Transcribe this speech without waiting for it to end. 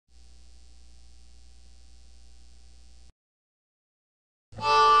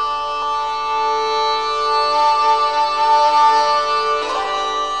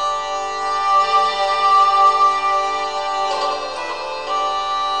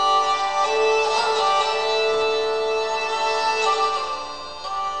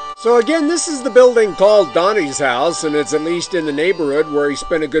So again, this is the building called Donnie's house, and it's at least in the neighborhood where he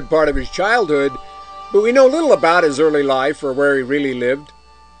spent a good part of his childhood, but we know little about his early life or where he really lived.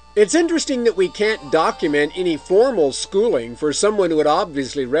 It's interesting that we can't document any formal schooling for someone who had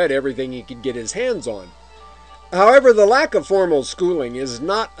obviously read everything he could get his hands on. However, the lack of formal schooling is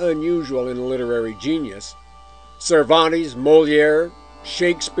not unusual in a literary genius. Cervantes, Molière,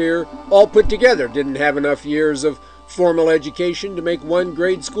 Shakespeare, all put together didn't have enough years of formal education to make one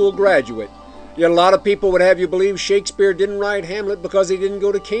grade school graduate. Yet a lot of people would have you believe Shakespeare didn't write Hamlet because he didn't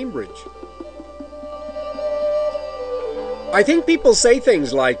go to Cambridge. I think people say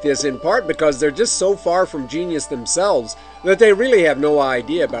things like this in part because they're just so far from genius themselves that they really have no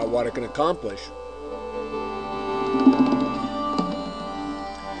idea about what it can accomplish.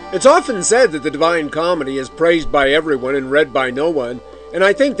 It's often said that the Divine Comedy is praised by everyone and read by no one, and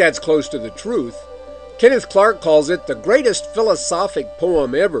I think that's close to the truth. Kenneth Clark calls it the greatest philosophic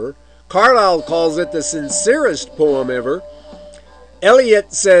poem ever. Carlyle calls it the sincerest poem ever.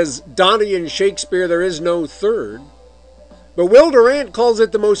 Eliot says, Dante and Shakespeare, there is no third. But Will Durant calls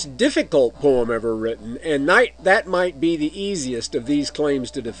it the most difficult poem ever written, and that might be the easiest of these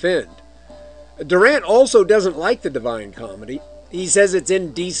claims to defend. Durant also doesn't like the Divine Comedy. He says it's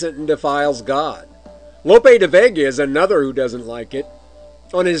indecent and defiles God. Lope de Vega is another who doesn't like it.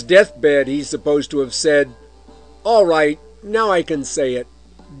 On his deathbed, he's supposed to have said, all right, now I can say it.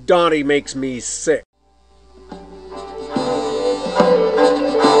 Dante makes me sick.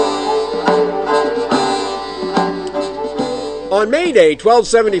 On May Day,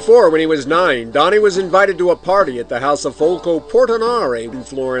 1274, when he was 9, Dante was invited to a party at the house of Folco Portinari in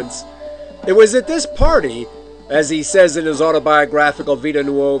Florence. It was at this party, as he says in his autobiographical Vita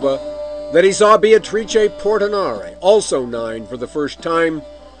Nuova, that he saw Beatrice Portinari, also 9, for the first time,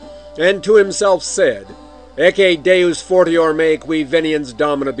 and to himself said, Ecce Deus fortior me qui veniens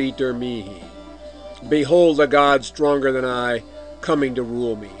dominabiter mihi. Behold a God stronger than I, coming to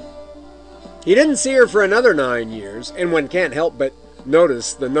rule me. He didn't see her for another 9 years, and one can't help but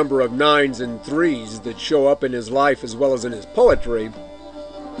notice the number of 9s and 3s that show up in his life as well as in his poetry.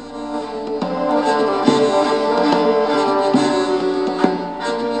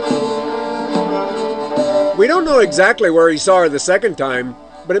 We don't know exactly where he saw her the second time,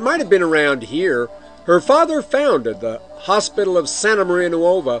 but it might have been around here. Her father founded the Hospital of Santa Maria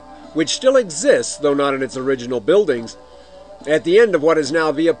Nuova, which still exists, though not in its original buildings, at the end of what is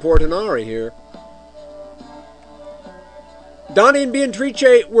now Via Portinari here. Dante and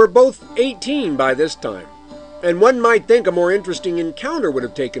Beatrice were both 18 by this time, and one might think a more interesting encounter would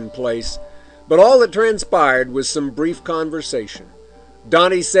have taken place, but all that transpired was some brief conversation.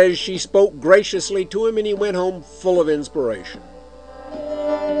 Dante says she spoke graciously to him and he went home full of inspiration.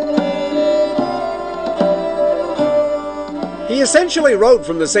 He essentially wrote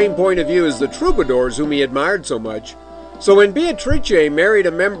from the same point of view as the troubadours whom he admired so much. So when Beatrice married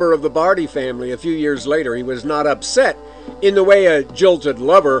a member of the Bardi family a few years later, he was not upset in the way a jilted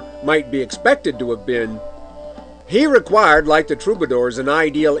lover might be expected to have been. He required, like the troubadours, an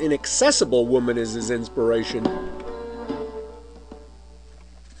ideal, inaccessible woman as his inspiration.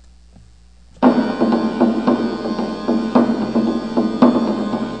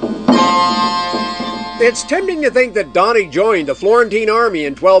 It's tempting to think that Dante joined the Florentine army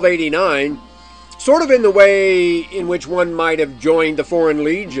in 1289, sort of in the way in which one might have joined the Foreign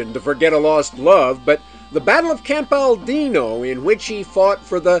Legion to forget a lost love, but the Battle of Campaldino, in which he fought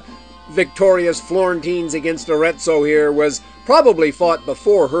for the victorious Florentines against Arezzo here, was probably fought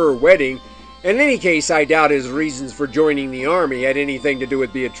before her wedding, and in any case I doubt his reasons for joining the army had anything to do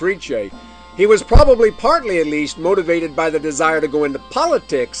with Beatrice. He was probably, partly at least, motivated by the desire to go into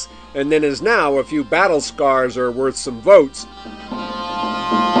politics, and then as now, a few battle scars are worth some votes.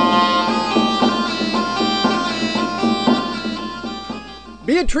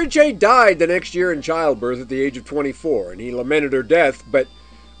 Beatrice died the next year in childbirth at the age of 24, and he lamented her death, but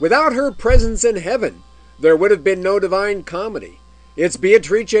without her presence in heaven, there would have been no Divine Comedy. It's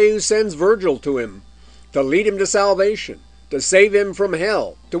Beatrice who sends Virgil to him, to lead him to salvation, to save him from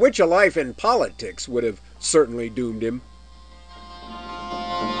hell, to which a life in politics would have certainly doomed him.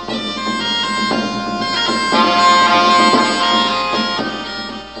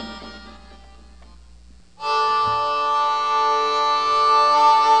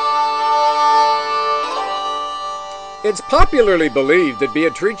 It's popularly believed that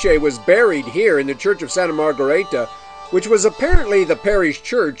Beatrice was buried here in the Church of Santa Margherita, which was apparently the parish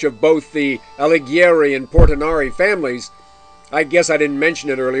church of both the Alighieri and Portinari families. I guess I didn't mention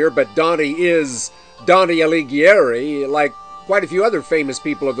it earlier, but Dante is Dante Alighieri. Like quite a few other famous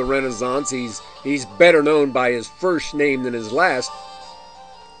people of the Renaissance, he's better known by his first name than his last.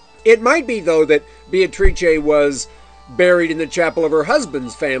 It might be, though, that Beatrice was buried in the chapel of her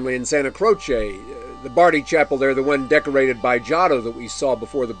husband's family in Santa Croce, the Bardi chapel there, the one decorated by Giotto that we saw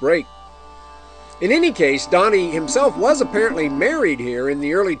before the break. In any case, Donnie himself was apparently married here in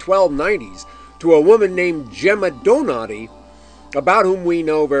the early 1290s to a woman named Gemma Donati, about whom we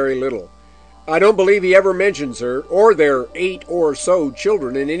know very little. I don't believe he ever mentions her or their 8 or so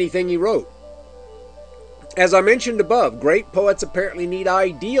children in anything he wrote. As I mentioned above, great poets apparently need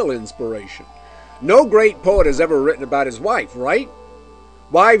ideal inspiration. No great poet has ever written about his wife, right?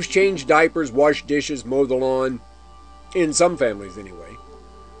 Wives change diapers, wash dishes, mow the lawn. In some families, anyway.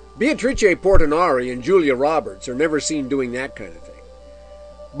 Beatrice Portinari and Julia Roberts are never seen doing that kind of thing.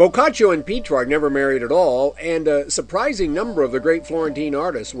 Boccaccio and Petrarch never married at all, and a surprising number of the great Florentine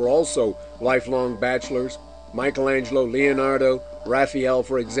artists were also lifelong bachelors. Michelangelo, Leonardo, Raphael,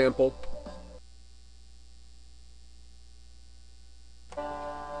 for example.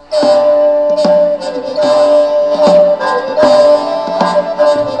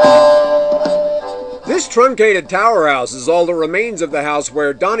 This truncated tower house is all that remains of the house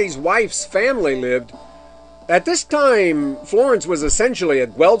where Donnie's wife's family lived. At this time, Florence was essentially a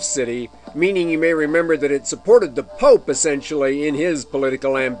Guelph city, meaning you may remember that it supported the Pope, essentially, in his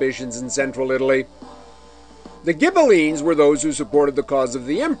political ambitions in central Italy. The Ghibellines were those who supported the cause of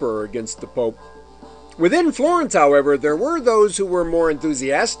the emperor against the Pope. Within Florence, however, there were those who were more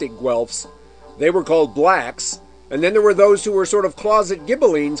enthusiastic Guelphs. They were called blacks, and then there were those who were sort of closet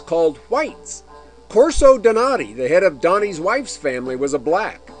Ghibellines called whites. Corso Donati, the head of Donnie's wife's family, was a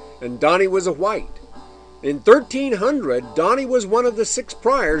black, and Donnie was a white. In 1300, Donnie was one of the 6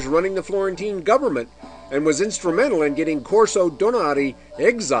 priors running the Florentine government and was instrumental in getting Corso Donati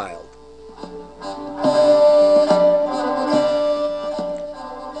exiled.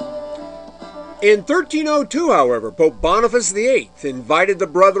 In 1302, however, Pope Boniface VIII invited the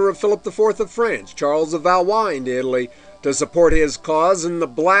brother of Philip IV of France, Charles of Valois, into Italy to support his cause, and the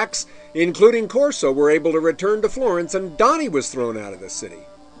blacks, including Corso, were able to return to Florence, and Donnie was thrown out of the city.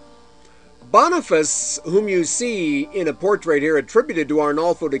 Boniface, whom you see in a portrait here attributed to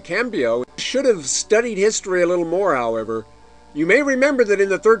Arnolfo di Cambio, should have studied history a little more, however. You may remember that in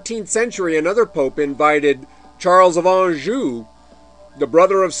the 13th century another pope invited Charles of Anjou, the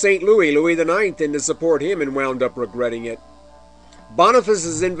brother of St. Louis, Louis IX, in to support him and wound up regretting it.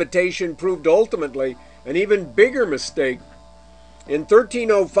 Boniface's invitation proved ultimately an even bigger mistake. In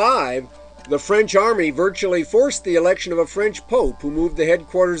 1305, the French army virtually forced the election of a French pope who moved the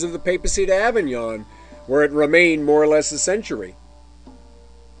headquarters of the papacy to Avignon, where it remained more or less a century.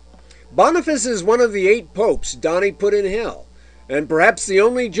 Boniface is one of the 8 popes Donnie put in hell, and perhaps the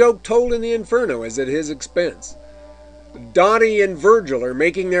only joke told in the Inferno is at his expense. Donnie and Virgil are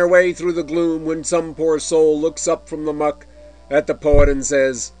making their way through the gloom when some poor soul looks up from the muck at the poet and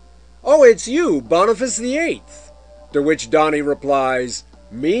says, "Oh, it's you, Boniface VIII." To which Donnie replies,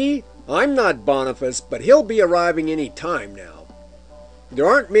 "Me? I'm not Boniface, but he'll be arriving any time now." There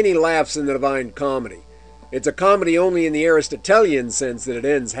aren't many laughs in the Divine Comedy. It's a comedy only in the Aristotelian sense that it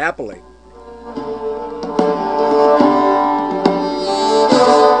ends happily.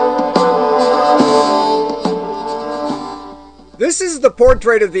 This is the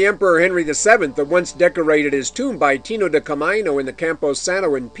portrait of the Emperor Henry VII that once decorated his tomb by Tino da Camino in the Campo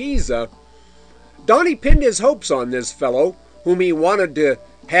Santo in Pisa. Donnie pinned his hopes on this fellow, whom he wanted to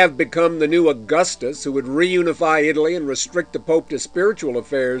have become the new Augustus, who would reunify Italy and restrict the Pope to spiritual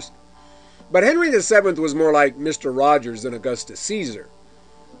affairs. But Henry VII was more like Mr. Rogers than Augustus Caesar.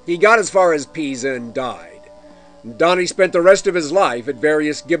 He got as far as Pisa and died. Donnie spent the rest of his life at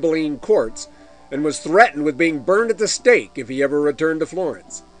various Ghibelline courts, and was threatened with being burned at the stake if he ever returned to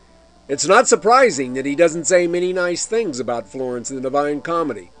Florence. It's not surprising that he doesn't say many nice things about Florence in the Divine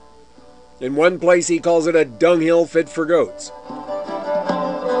Comedy. In one place he calls it a dunghill fit for goats.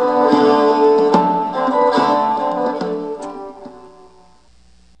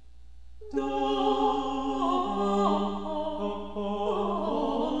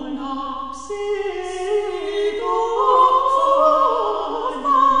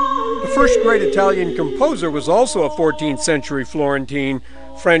 The first great Italian composer was also a 14th century Florentine,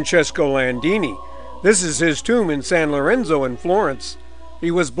 Francesco Landini. This is his tomb in San Lorenzo in Florence.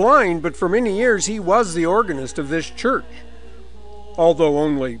 He was blind, but for many years he was the organist of this church. Although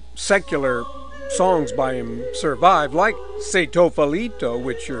only secular songs by him survive, like Se t'ho fallito,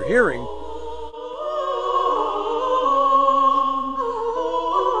 which you're hearing.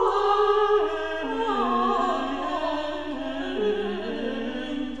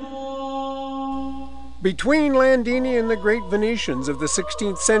 Between Landini and the great Venetians of the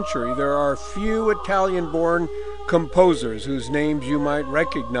 16th century, there are few Italian-born composers whose names you might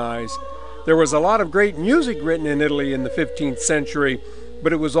recognize. There was a lot of great music written in Italy in the 15th century,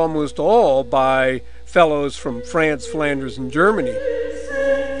 but it was almost all by fellows from France, Flanders, and Germany.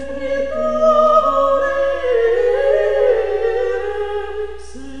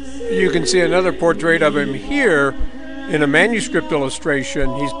 You can see another portrait of him here in a manuscript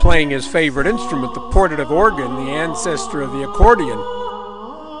illustration. He's playing his favorite instrument, the portative organ, the ancestor of the accordion.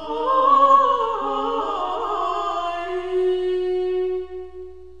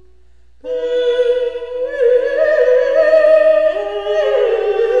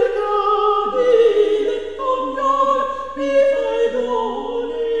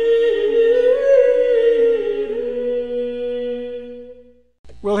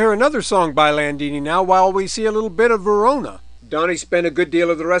 We'll hear another song by Landini now while we see a little bit of Verona. Donnie spent a good deal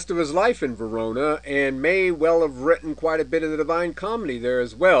of the rest of his life in Verona and may well have written quite a bit of the Divine Comedy there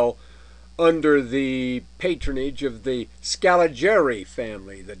as well, under the patronage of the Scaligeri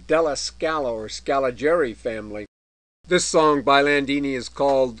family, the Della Scala or Scaligeri family. This song by Landini is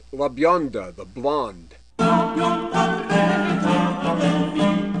called La Bionda, the Blonde.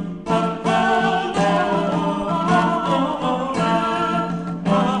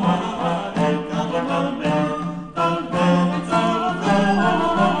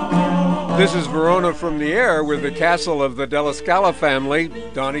 This is Verona from the air with the castle of the Della Scala family,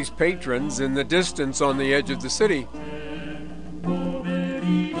 Donnie's patrons, in the distance on the edge of the city.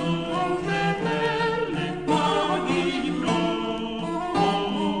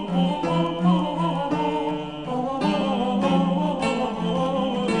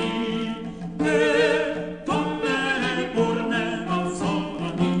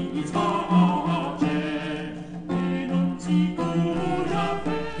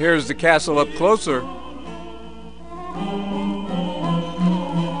 Here's the castle up closer.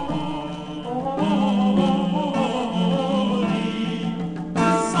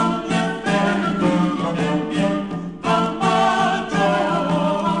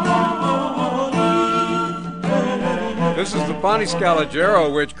 This is the Ponte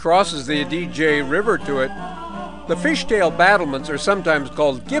Scaligero, which crosses the Adige River to it. The fishtail battlements are sometimes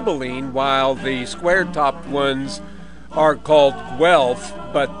called Ghibelline, while the square-topped ones are called Guelph,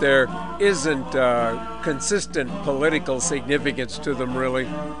 but there isn't consistent political significance to them, really.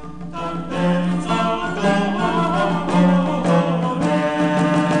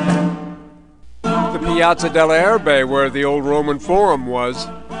 The Piazza delle Erbe, where the old Roman Forum was.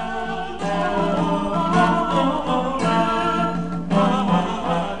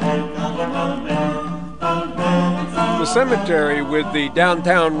 The cemetery with the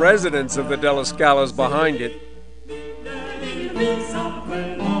downtown residence of the Della Scalas behind it.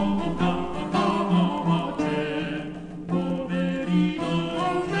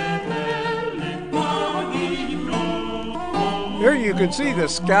 Here you can see the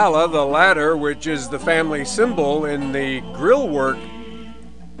Scala, the ladder, which is the family symbol in the grillwork.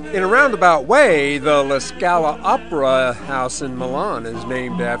 In a roundabout way, the La Scala Opera House in Milan is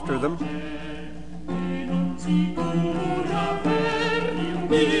named after them.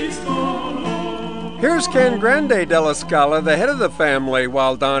 Here's Can Grande della Scala, the head of the family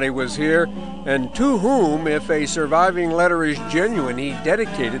while Donnie was here, and to whom, if a surviving letter is genuine, he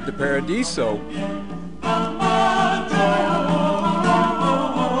dedicated the Paradiso.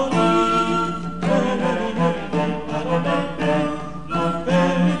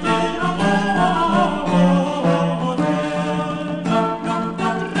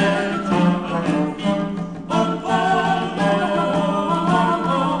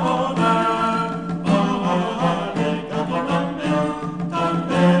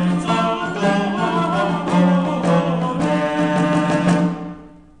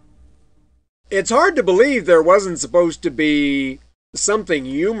 It's hard to believe there wasn't supposed to be something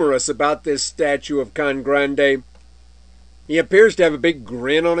humorous about this statue of Can Grande. He appears to have a big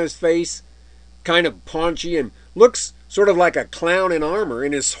grin on his face, kind of paunchy, and looks sort of like a clown in armor,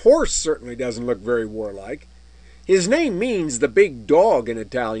 and his horse certainly doesn't look very warlike. His name means the big dog in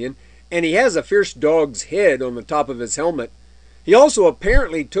Italian, and he has a fierce dog's head on the top of his helmet. He also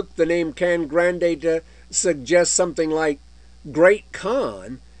apparently took the name Can Grande to suggest something like Great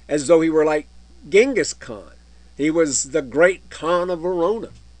Khan, as though he were like Genghis Khan. He was the Great Khan of Verona.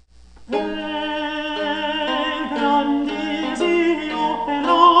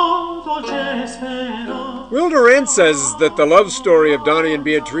 Will Durant says that the love story of Donnie and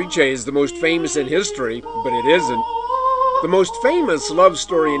Beatrice is the most famous in history, but it isn't. The most famous love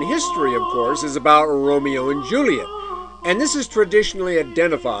story in history, of course, is about Romeo and Juliet, and this is traditionally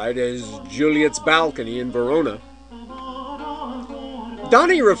identified as Juliet's balcony in Verona.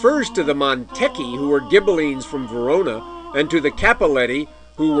 Dani refers to the Montecchi, who were Ghibellines from Verona, and to the Cappelletti,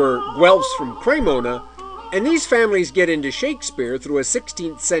 who were Guelphs from Cremona, and these families get into Shakespeare through a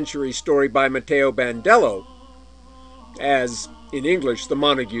 16th century story by Matteo Bandello, as, in English, the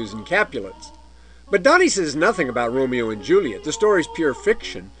Montagues and Capulets. But Dani says nothing about Romeo and Juliet. The story's pure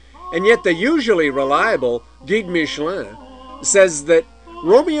fiction, and yet the usually reliable Guide Michelin says that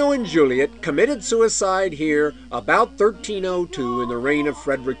Romeo and Juliet committed suicide here about 1302 in the reign of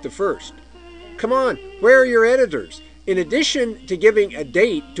Frederick I. Come on, where are your editors? In addition to giving a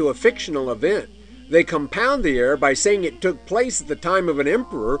date to a fictional event, they compound the error by saying it took place at the time of an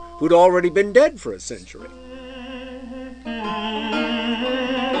emperor who'd already been dead for a century.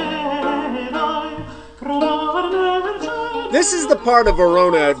 This is the part of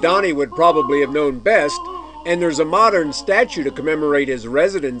Verona Dani would probably have known best, and there's a modern statue to commemorate his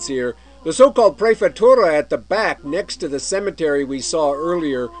residence here. The so-called Prefettura at the back, next to the cemetery we saw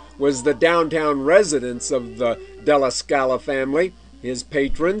earlier, was the downtown residence of the Della Scala family, his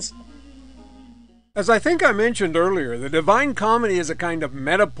patrons. As I think I mentioned earlier, the Divine Comedy is a kind of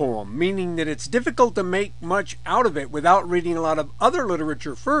metapoem, meaning that it's difficult to make much out of it without reading a lot of other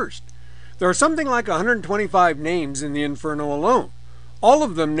literature first. There are something like 125 names in the Inferno alone, all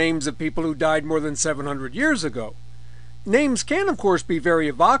of them names of people who died more than 700 years ago. Names can, of course, be very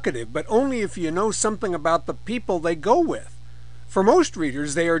evocative, but only if you know something about the people they go with. For most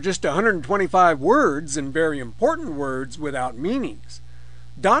readers, they are just 125 words, and very important words, without meanings.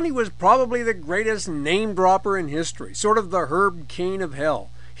 Dani was probably the greatest name-dropper in history, sort of the Herb Cain of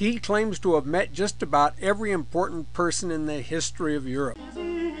hell. He claims to have met just about every important person in the history of Europe.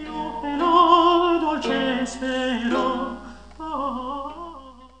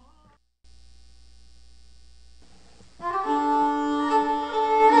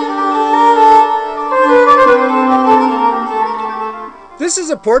 This is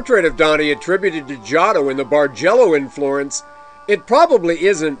a portrait of Dani attributed to Giotto in the Bargello in Florence. It probably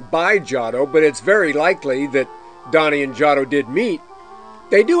isn't by Giotto, but it's very likely that Dani and Giotto did meet.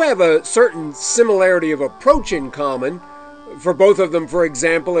 They do have a certain similarity of approach in common. For both of them, for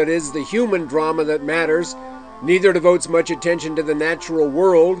example, it is the human drama that matters. Neither devotes much attention to the natural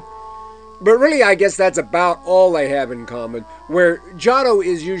world. But really, I guess that's about all they have in common. Where Giotto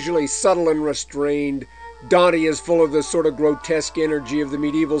is usually subtle and restrained, Dani is full of the sort of grotesque energy of the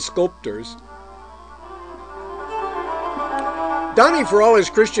medieval sculptors. Dani, for all his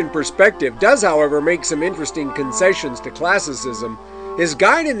Christian perspective, does, however, make some interesting concessions to classicism. His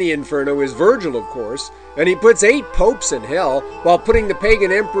guide in the Inferno is Virgil, of course, and he puts 8 popes in hell while putting the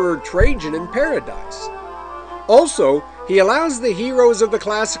pagan emperor Trajan in paradise. Also, he allows the heroes of the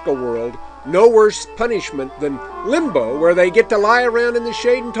classical world no worse punishment than limbo, where they get to lie around in the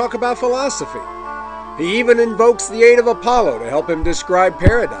shade and talk about philosophy. He even invokes the aid of Apollo to help him describe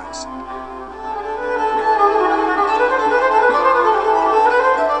paradise.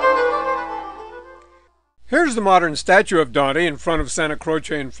 Here's the modern statue of Dani in front of Santa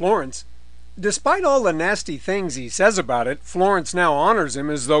Croce in Florence. Despite all the nasty things he says about it, Florence now honors him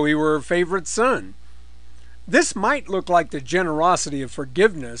as though he were her favorite son. This might look like the generosity of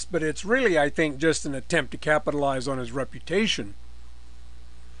forgiveness, but it's really, I think, just an attempt to capitalize on his reputation.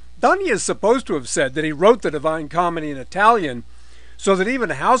 Dani is supposed to have said that he wrote the Divine Comedy in Italian so that even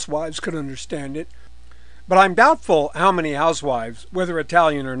housewives could understand it, but I'm doubtful how many housewives, whether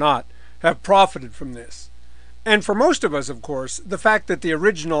Italian or not, have profited from this. And for most of us, of course, the fact that the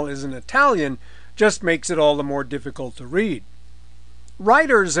original is in Italian just makes it all the more difficult to read.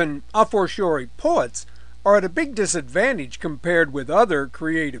 Writers, and a fortiori poets, are at a big disadvantage compared with other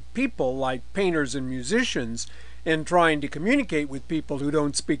creative people like painters and musicians in trying to communicate with people who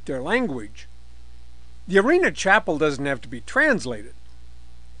don't speak their language. The Arena Chapel doesn't have to be translated.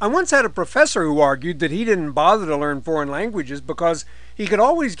 I once had a professor who argued that he didn't bother to learn foreign languages because he could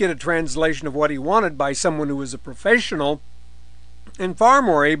always get a translation of what he wanted by someone who was a professional and far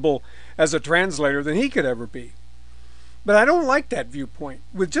more able as a translator than he could ever be. But I don't like that viewpoint.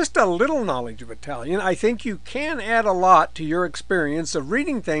 With just a little knowledge of Italian, I think you can add a lot to your experience of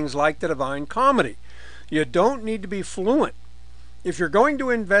reading things like the Divine Comedy. You don't need to be fluent. If you're going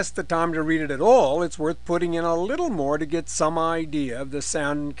to invest the time to read it at all, it's worth putting in a little more to get some idea of the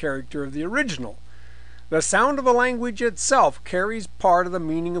sound and character of the original. The sound of a language itself carries part of the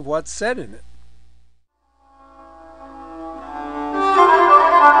meaning of what's said in it.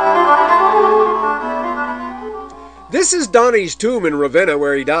 This is Dani's tomb in Ravenna,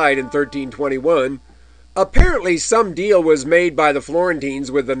 where he died in 1321. Apparently some deal was made by the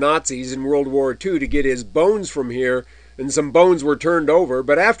Florentines with the Nazis in World War II to get his bones from here, and some bones were turned over,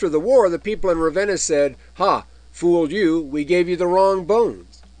 but after the war the people in Ravenna said, "Ha, Fooled you, we gave you the wrong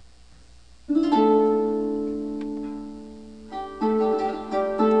bones.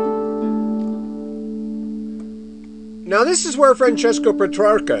 Now this is where Francesco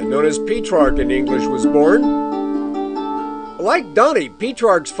Petrarca, known as Petrarch in English, was born. Like Dante,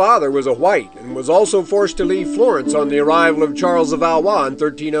 Petrarch's father was a white and was also forced to leave Florence on the arrival of Charles of Valois in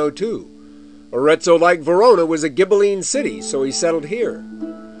 1302. Arezzo, like Verona, was a Ghibelline city, so he settled here.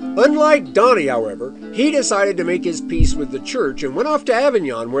 Unlike Dante, however, he decided to make his peace with the church and went off to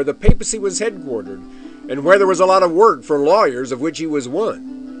Avignon, where the papacy was headquartered, and where there was a lot of work for lawyers, of which he was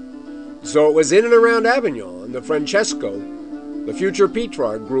one. So it was in and around Avignon that Francesco, the future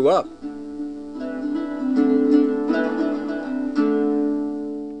Petrarch, grew up.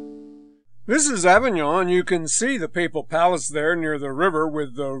 This is Avignon. You can see the papal palace there near the river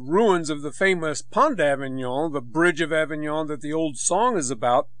with the ruins of the famous Pont d'Avignon, the Bridge of Avignon that the old song is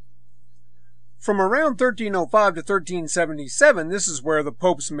about. From around 1305 to 1377, this is where the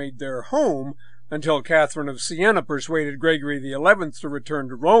popes made their home until Catherine of Siena persuaded Gregory XI to return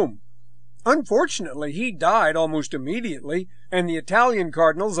to Rome. Unfortunately, he died almost immediately, and the Italian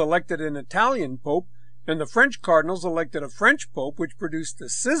cardinals elected an Italian pope, and the French cardinals elected a French pope, which produced a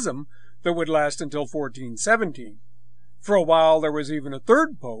schism that would last until 1417. For a while there was even a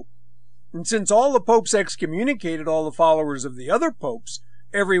third pope, and since all the popes excommunicated all the followers of the other popes,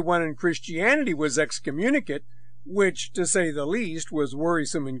 everyone in Christianity was excommunicate, which, to say the least, was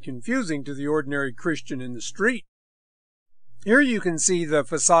worrisome and confusing to the ordinary Christian in the street. Here you can see the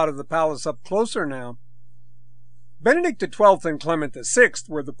facade of the palace up closer now. Benedict XII and Clement VI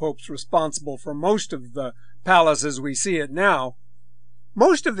were the popes responsible for most of the palace as we see it now.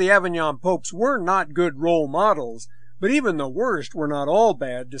 Most of the Avignon popes were not good role models, but even the worst were not all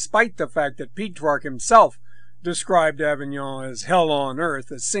bad, despite the fact that Petrarch himself described Avignon as hell on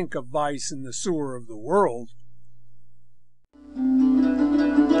earth, a sink of vice in the sewer of the world.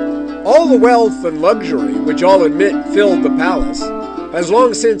 All the wealth and luxury, which all admit filled the palace, has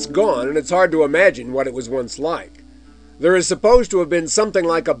long since gone, and it's hard to imagine what it was once like. There is supposed to have been something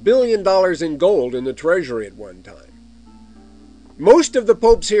like $1 billion in gold in the treasury at one time. Most of the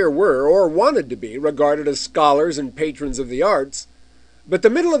popes here were, or wanted to be, regarded as scholars and patrons of the arts, but the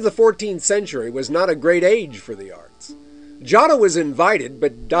middle of the 14th century was not a great age for the arts. Giotto was invited,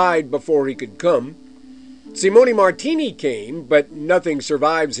 but died before he could come. Simone Martini came, but nothing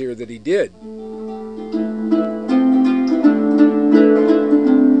survives here that he did.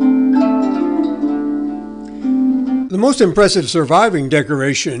 The most impressive surviving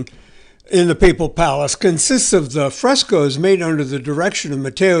decoration in the papal palace consists of the frescoes made under the direction of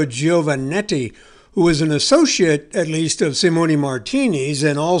Matteo Giovannetti, who was an associate, at least, of Simone Martini's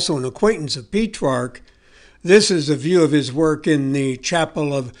and also an acquaintance of Petrarch. This is a view of his work in the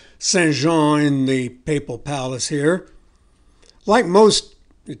chapel of Saint Jean in the papal palace here. Like most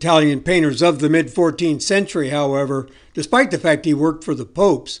Italian painters of the mid-14th century, however, despite the fact he worked for the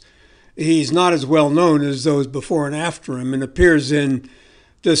popes, he's not as well known as those before and after him, and appears in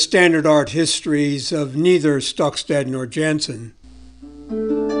the standard art histories of neither Stockstad nor Jansen.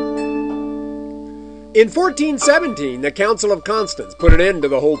 In 1417, the Council of Constance put an end to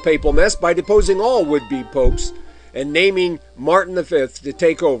the whole papal mess by deposing all would-be popes and naming Martin V to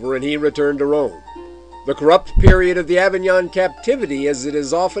take over, and he returned to Rome. The corrupt period of the Avignon captivity, as it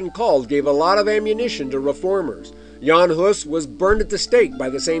is often called, gave a lot of ammunition to reformers. Jan Hus was burned at the stake by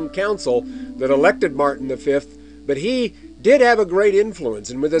the same council that elected Martin V, but he did have a great influence,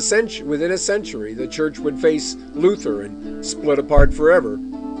 and within a century the church would face Luther and split apart forever.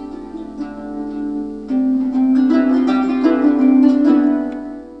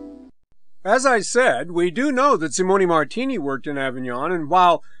 As I said, we do know that Simone Martini worked in Avignon, and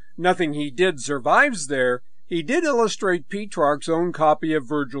while nothing he did survives there, he did illustrate Petrarch's own copy of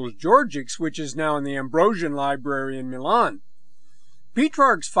Virgil's Georgics, which is now in the Ambrosian Library in Milan.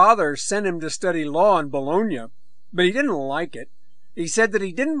 Petrarch's father sent him to study law in Bologna, but he didn't like it. He said that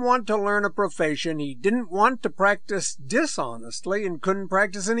he didn't want to learn a profession, he didn't want to practice dishonestly, and couldn't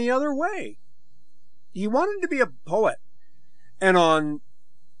practice any other way. He wanted to be a poet, and on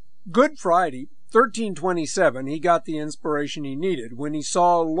Good Friday, 1327, he got the inspiration he needed when he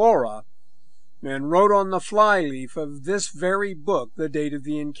saw Laura and wrote on the flyleaf of this very book the date of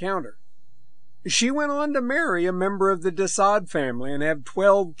the encounter. She went on to marry a member of the de Sade family and have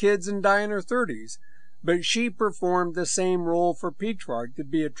 12 kids and die in her 30s, but she performed the same role for Petrarch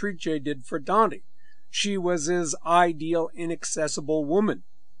that Beatrice did for Dante. She was his ideal, inaccessible woman.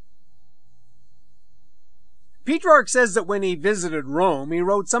 Petrarch says that when he visited Rome, he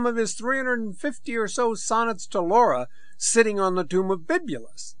wrote some of his 350 or so sonnets to Laura sitting on the tomb of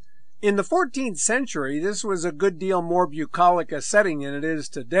Bibulus. In the 14th century, this was a good deal more bucolic a setting than it is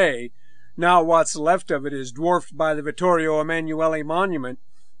today. Now what's left of it is dwarfed by the Vittorio Emanuele monument,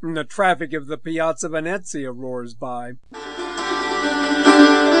 and the traffic of the Piazza Venezia roars by.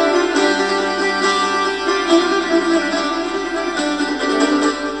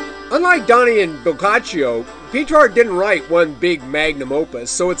 Unlike Dante and Boccaccio, Petrarch didn't write one big magnum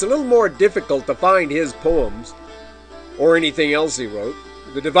opus, so it's a little more difficult to find his poems, or anything else he wrote.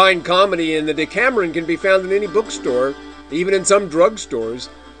 The Divine Comedy and the Decameron can be found in any bookstore, even in some drugstores,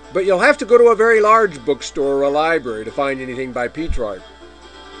 but you'll have to go to a very large bookstore or a library to find anything by Petrarch.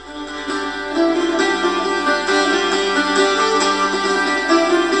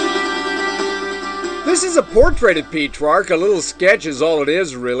 This is a portrait of Petrarch. A little sketch is all it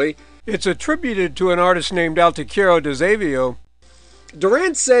is, really. It's attributed to an artist named Altichero d'Azeglio.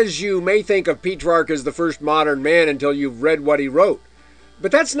 Durant says you may think of Petrarch as the first modern man until you've read what he wrote.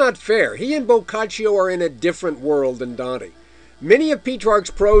 But that's not fair. He and Boccaccio are in a different world than Dante. Many of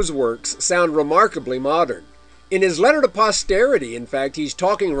Petrarch's prose works sound remarkably modern. In his letter to posterity, in fact, he's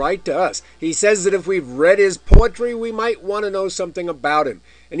talking right to us. He says that if we've read his poetry, we might want to know something about him.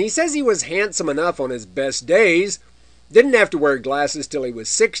 And he says he was handsome enough on his best days, didn't have to wear glasses till he was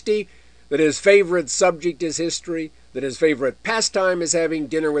 60, that his favorite subject is history, that his favorite pastime is having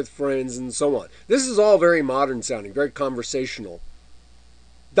dinner with friends, and so on. This is all very modern sounding, very conversational.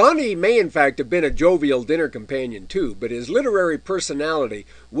 Dante may in fact have been a jovial dinner companion too, but his literary personality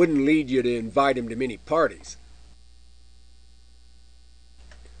wouldn't lead you to invite him to many parties.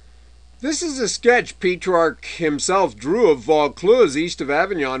 This is a sketch Petrarch himself drew of Vaucluse, east of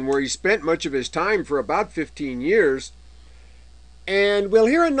Avignon, where he spent much of his time for about 15 years. And we'll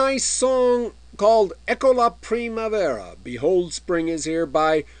hear a nice song called Ecco la Primavera, Behold Spring is Here,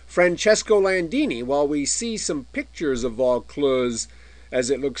 by Francesco Landini, while we see some pictures of Vaucluse as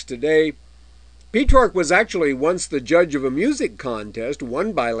it looks today. Petrarch was actually once the judge of a music contest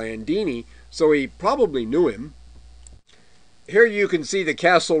won by Landini, so he probably knew him. Here you can see the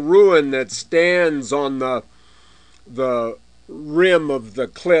castle ruin that stands on the rim of the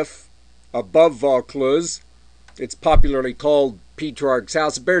cliff above Vaucluse. It's popularly called Petrarch's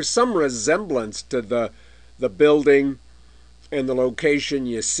house. It bears some resemblance to the building and the location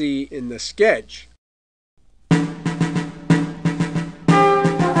you see in the sketch.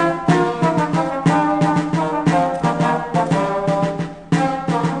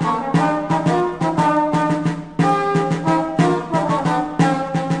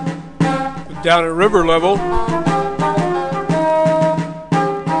 Down at river level.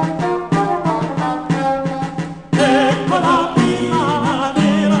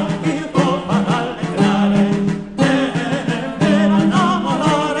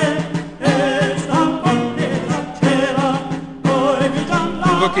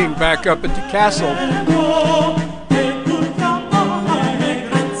 Looking back up at the castle.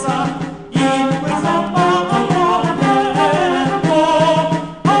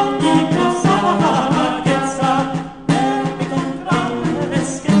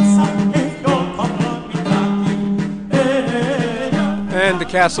 The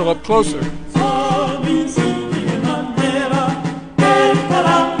castle up closer.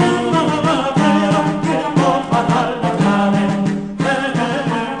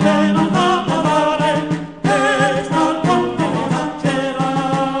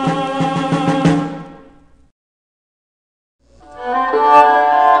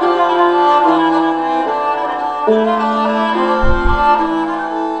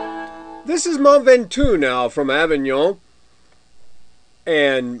 This is Mont Ventoux now from Avignon.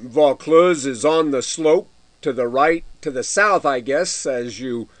 And Vaucluse is on the slope to the right, to the south, I guess, as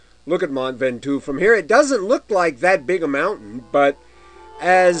you look at Mont Ventoux from here. It doesn't look like that big a mountain, but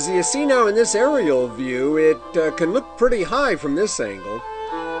as you see now in this aerial view, it can look pretty high from this angle.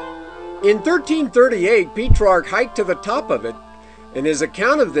 In 1338, Petrarch hiked to the top of it, and his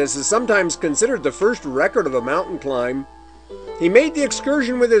account of this is sometimes considered the first record of a mountain climb. He made the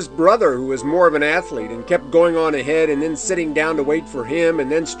excursion with his brother, who was more of an athlete, and kept going on ahead and then sitting down to wait for him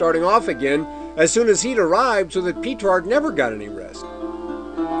and then starting off again as soon as he'd arrived, so that Petrarch never got any rest.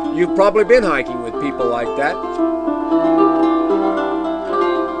 You've probably been hiking with people like that.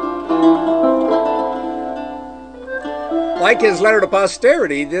 Like his letter to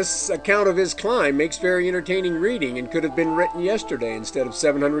posterity, this account of his climb makes very entertaining reading and could have been written yesterday instead of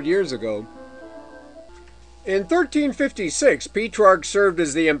 700 years ago. In 1356, Petrarch served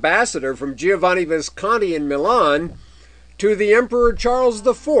as the ambassador from Giovanni Visconti in Milan to the Emperor Charles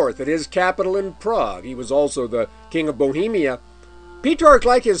IV at his capital in Prague. He was also the King of Bohemia. Petrarch,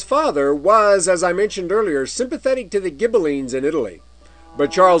 like his father, was, as I mentioned earlier, sympathetic to the Ghibellines in Italy.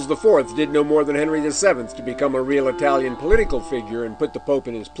 But Charles IV did no more than Henry VII to become a real Italian political figure and put the Pope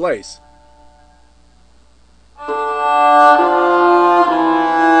in his place.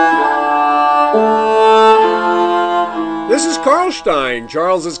 This is Karlstein,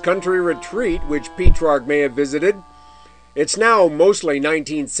 Charles's country retreat, which Petrarch may have visited. It's now mostly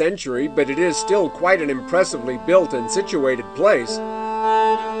 19th century, but it is still quite an impressively built and situated place.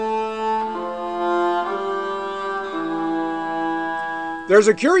 There's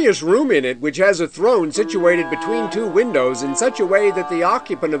a curious room in it which has a throne situated between two windows in such a way that the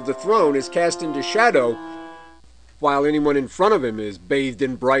occupant of the throne is cast into shadow, while anyone in front of him is bathed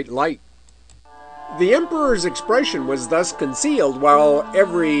in bright light. The emperor's expression was thus concealed, while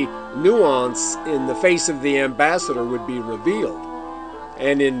every nuance in the face of the ambassador would be revealed,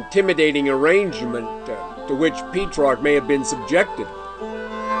 an intimidating arrangement to which Petrarch may have been subjected.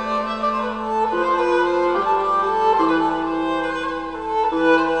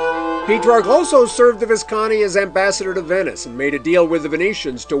 Petrarch also served the Visconti as ambassador to Venice and made a deal with the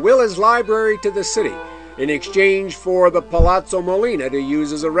Venetians to will his library to the city in exchange for the Palazzo Molina to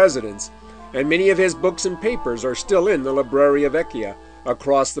use as a residence, and many of his books and papers are still in the Libreria Vecchia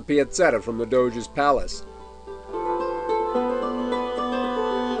across the Piazzetta from the Doge's palace.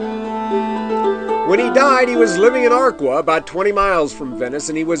 When he died, he was living in Arqua, about 20 miles from Venice,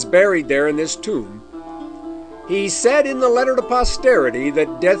 and he was buried there in this tomb. He said in the letter to posterity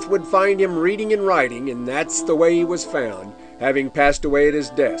that death would find him reading and writing, and that's the way he was found, having passed away at his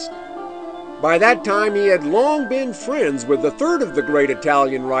desk. By that time, he had long been friends with the third of the great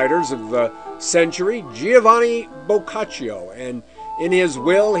Italian writers of the century, Giovanni Boccaccio, and in his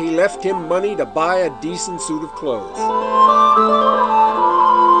will he left him money to buy a decent suit of clothes.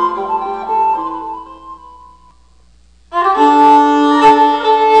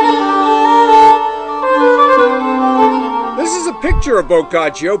 This is a picture of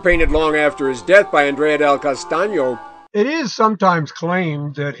Boccaccio painted long after his death by Andrea del Castagno. It is sometimes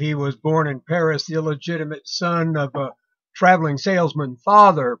claimed that he was born in Paris, the illegitimate son of a traveling salesman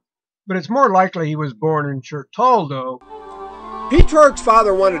father, but it's more likely he was born in Certaldo. Petrarch's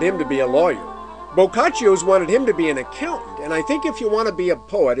father wanted him to be a lawyer. Boccaccio's wanted him to be an accountant, and I think if you want to be a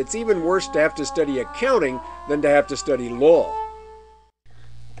poet, it's even worse to have to study accounting than to have to study law.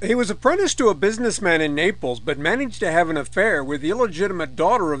 He was apprenticed to a businessman in Naples, but managed to have an affair with the illegitimate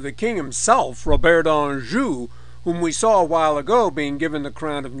daughter of the king himself, Robert d'Anjou, whom we saw a while ago being given the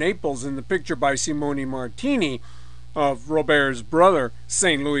crown of Naples in the picture by Simone Martini of Robert's brother,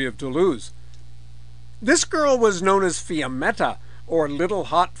 St. Louis of Toulouse. This girl was known as Fiammetta, or Little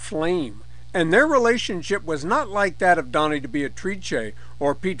Hot Flame, and their relationship was not like that of Donne de Beatrice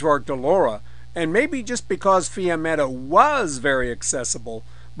or Petrarch de Laura, and maybe just because Fiammetta was very accessible,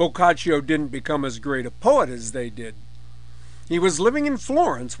 Boccaccio didn't become as great a poet as they did. He was living in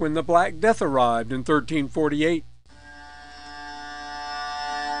Florence when the Black Death arrived in 1348.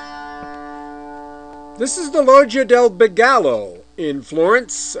 This is the Loggia del Bigallo in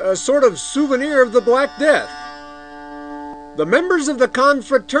Florence, a sort of souvenir of the Black Death. The members of the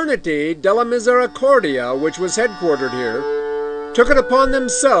Confraternity della Misericordia, which was headquartered here, took it upon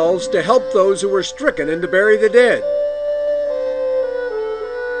themselves to help those who were stricken and to bury the dead.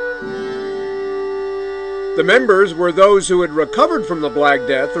 The members were those who had recovered from the Black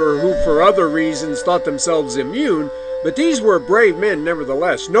Death or who for other reasons thought themselves immune, but these were brave men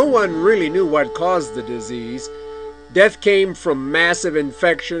nevertheless. No one really knew what caused the disease. Death came from massive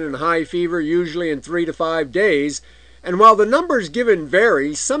infection and high fever, usually in 3 to 5 days, and while the numbers given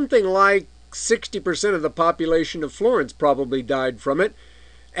vary, something like 60% of the population of Florence probably died from it,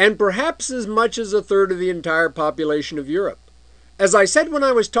 and perhaps as much as a third of the entire population of Europe. As I said when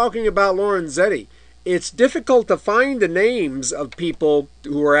I was talking about Lorenzetti, it's difficult to find the names of people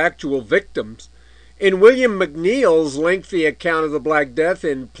who were actual victims. In William McNeill's lengthy account of the Black Death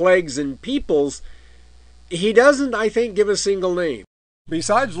in Plagues and Peoples, he doesn't, I think, give a single name.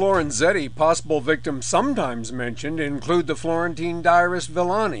 Besides Lorenzetti, possible victims sometimes mentioned include the Florentine diarist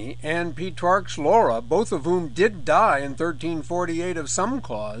Villani and Petrarch's Laura, both of whom did die in 1348 of some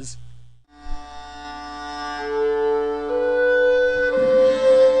cause.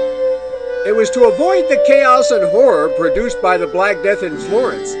 It was to avoid the chaos and horror produced by the Black Death in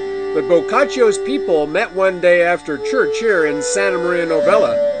Florence that Boccaccio's people met one day after church here in Santa Maria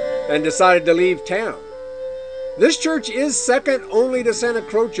Novella and decided to leave town. This church is second only to Santa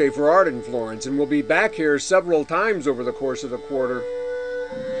Croce for art in Florence and will be back here several times over the course of the quarter.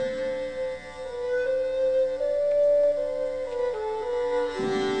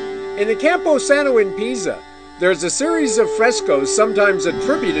 In the Campo Santo in Pisa, There's a series of frescoes, sometimes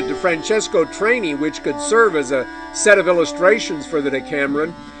attributed to Francesco Treni, which could serve as a set of illustrations for the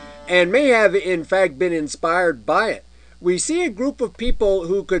Decameron, and may have in fact been inspired by it. We see a group of people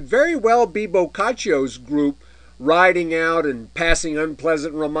who could very well be Boccaccio's group, riding out and passing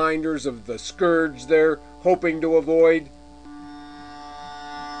unpleasant reminders of the scourge they're hoping to avoid.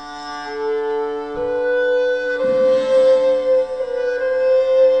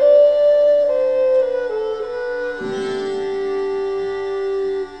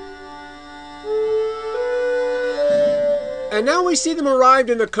 And now we see them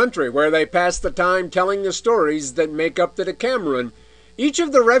arrived in the country, where they pass the time telling the stories that make up the Decameron. Each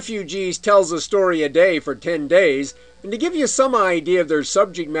of the refugees tells a story a day for 10 days, and to give you some idea of their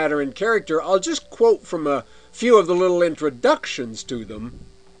subject matter and character, I'll just quote from a few of the little introductions to them.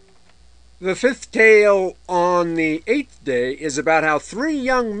 The fifth tale, On the Eighth Day, is about how 3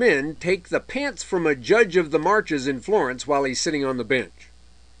 young men take the pants from a judge of the marches in Florence while he's sitting on the bench.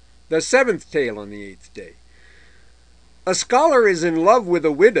 The seventh tale, On the Eighth Day. A scholar is in love with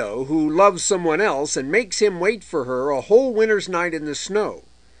a widow who loves someone else and makes him wait for her a whole winter's night in the snow.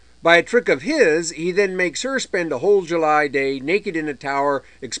 By a trick of his, he then makes her spend a whole July day naked in a tower,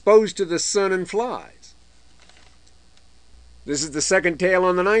 exposed to the sun and flies. This is the second tale,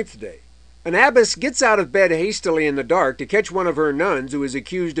 On the Ninth Day. An abbess gets out of bed hastily in the dark to catch one of her nuns who is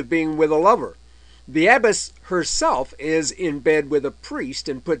accused of being with a lover. The abbess herself is in bed with a priest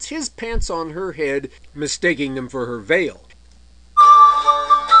and puts his pants on her head, mistaking them for her veil.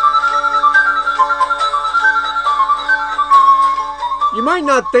 You might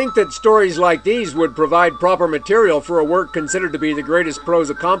not think that stories like these would provide proper material for a work considered to be the greatest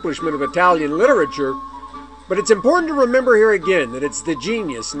prose accomplishment of Italian literature, but it's important to remember here again that it's the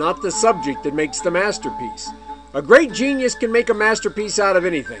genius, not the subject, that makes the masterpiece. A great genius can make a masterpiece out of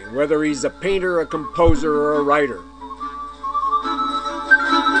anything, whether he's a painter, a composer, or a writer.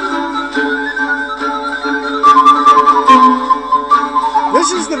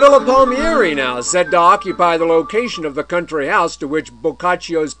 This is the Villa Palmieri now, said to occupy the location of the country house to which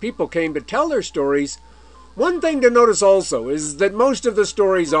Boccaccio's people came to tell their stories. One thing to notice also is that most of the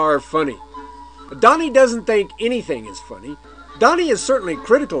stories are funny. Doni doesn't think anything is funny. Doni is certainly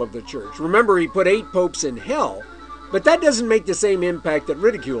critical of the church. Remember, he put 8 popes in hell, but that doesn't make the same impact that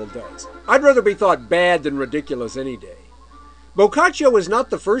ridicule does. I'd rather be thought bad than ridiculous any day. Boccaccio was not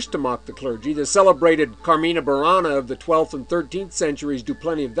the first to mock the clergy. The celebrated Carmina Burana of the 12th and 13th centuries do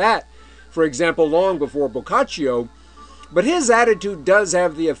plenty of that, for example, long before Boccaccio, but his attitude does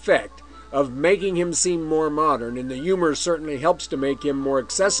have the effect of making him seem more modern, and the humor certainly helps to make him more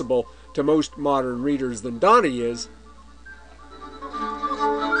accessible to most modern readers than Doni is.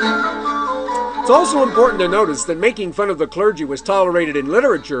 It's also important to notice that making fun of the clergy was tolerated in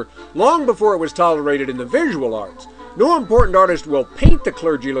literature long before it was tolerated in the visual arts. No important artist will paint the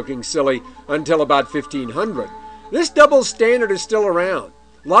clergy looking silly until about 1500. This double standard is still around.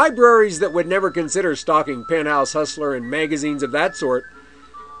 Libraries that would never consider stocking Penthouse Hustler and magazines of that sort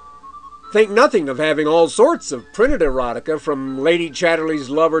think nothing of having all sorts of printed erotica, from Lady Chatterley's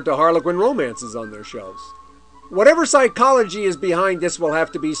Lover to Harlequin romances, on their shelves. Whatever psychology is behind this will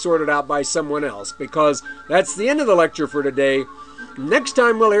have to be sorted out by someone else, because that's the end of the lecture for today. Next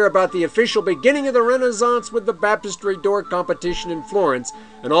time we'll hear about the official beginning of the Renaissance with the baptistry door competition in Florence,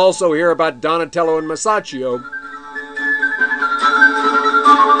 and also hear about Donatello and Masaccio.